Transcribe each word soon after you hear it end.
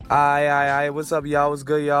Aye, what's up, y'all? What's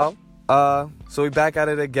good, y'all? So we back at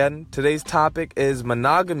it again. Today's topic is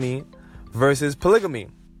monogamy versus polygamy.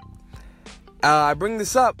 I bring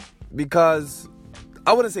this up because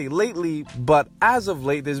I wouldn't say lately, but as of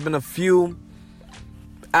late, there's been a few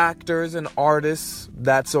actors and artists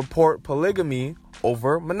that support polygamy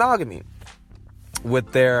over monogamy,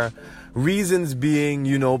 with their reasons being,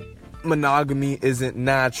 monogamy isn't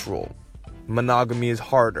natural. Monogamy is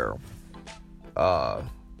harder.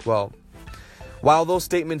 Well, while those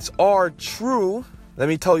statements are true, let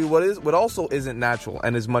me tell you what also isn't natural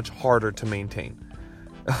and is much harder to maintain.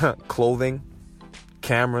 Clothing,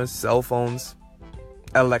 cameras, cell phones,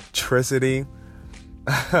 electricity,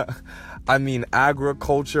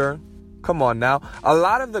 agriculture. Come on now. A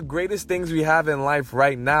lot of the greatest things we have in life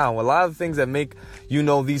right now, a lot of things that make,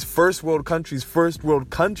 these first world countries,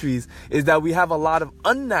 is that we have a lot of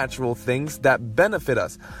unnatural things that benefit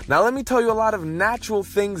us. Now, let me tell you a lot of natural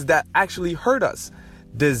things that actually hurt us.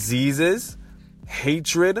 Diseases,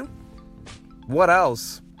 hatred, what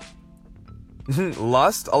else?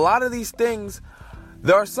 Lust. A lot of these things,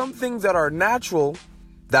 there are some things that are natural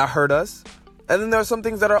that hurt us, and then there are some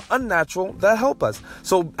things that are unnatural that help us.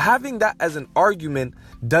 So having that as an argument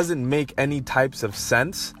doesn't make any types of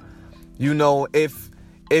sense.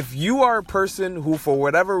 If you are a person who, for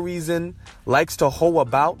whatever reason, likes to hoe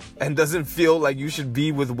about and doesn't feel like you should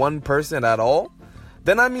be with one person at all,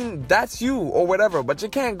 then that's you or whatever. But you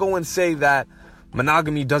can't go and say that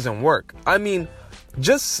monogamy doesn't work.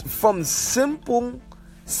 Just from simple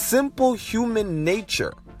human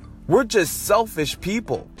nature, we're just selfish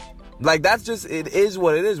people. It is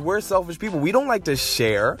what it is. We're selfish people. We don't like to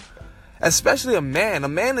share, especially a man. A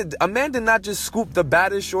man did not just scoop the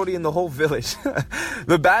baddest shorty in the whole village.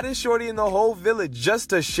 The baddest shorty in the whole village just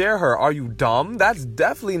to share her. Are you dumb? That's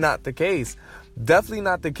definitely not the case. Definitely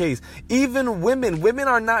not the case. Even women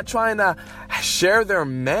are not trying to share their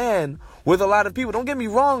man with a lot of people. Don't get me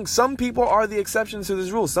wrong. Some people are the exceptions to this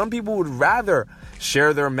rule. Some people would rather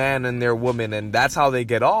share their man and their woman, and that's how they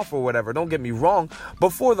get off or whatever. Don't get me wrong.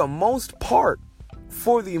 But for the most part,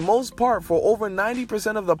 for over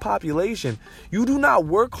 90% of the population, you do not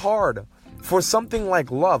work hard for something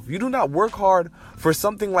like love. You do not work hard for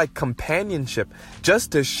something like companionship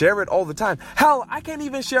just to share it all the time. Hell, I can't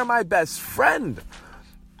even share my best friend.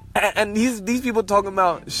 And these people talking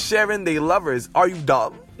about sharing their lovers. Are you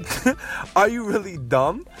dumb? Are you really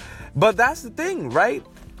dumb? But that's the thing, right?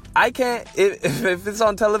 I can't, if it's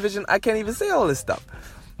on television, I can't even say all this stuff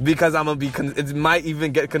because it might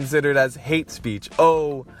even get considered as hate speech.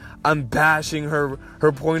 Oh, I'm bashing her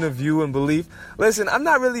point of view and belief. Listen, I'm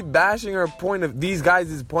not really bashing these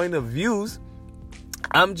guys' point of views.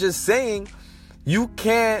 I'm just saying you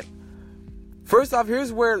can't. First off,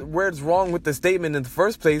 here's where it's wrong with the statement in the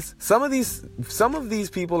first place. Some of these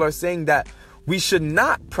people are saying that we should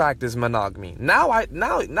not practice monogamy. Now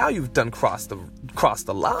you've done crossed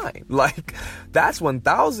the line. That's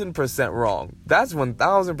 1,000% wrong. That's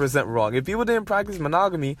 1,000% wrong. If people didn't practice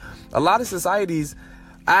monogamy, a lot of societies,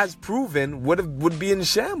 as proven, would be in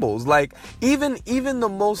shambles. Even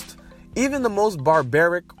the most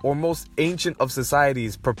barbaric or most ancient of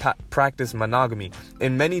societies practice monogamy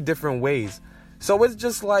in many different ways. So it's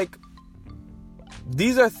just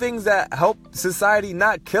these are things that help society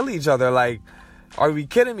not kill each other. Are we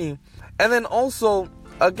kidding me? And then also,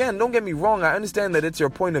 again, don't get me wrong. I understand that it's your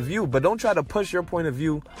point of view, but don't try to push your point of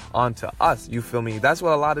view onto us. You feel me? That's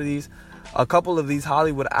what a couple of these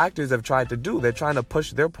Hollywood actors have tried to do. They're trying to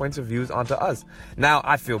push their points of views onto us. Now,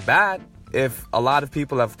 I feel bad if a lot of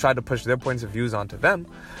people have tried to push their points of views onto them.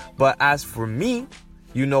 But as for me,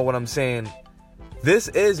 you know what I'm saying? This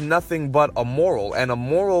is nothing but a moral, and a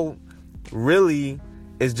moral really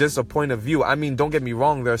is just a point of view. Don't get me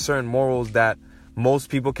wrong. There are certain morals that most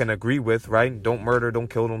people can agree with, right? Don't murder, don't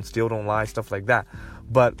kill, don't steal, don't lie, stuff like that.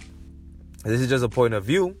 But this is just a point of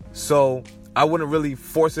view. So I wouldn't really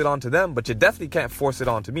force it onto them, but you definitely can't force it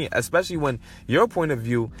onto me, especially when your point of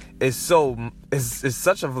view is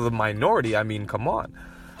such of the minority. Come on.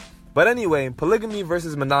 But anyway, polygamy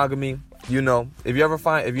versus monogamy, if you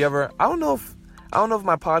ever, I don't know if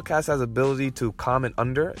my podcast has ability to comment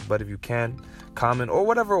under, but if you can comment or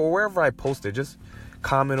whatever, or wherever I post it, just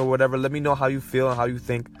comment or whatever. Let me know how you feel and how you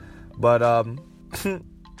think. But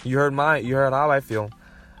you heard how I feel.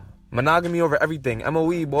 Monogamy over everything.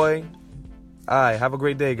 MOE, boy. Alright, have a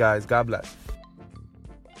great day, guys. God bless.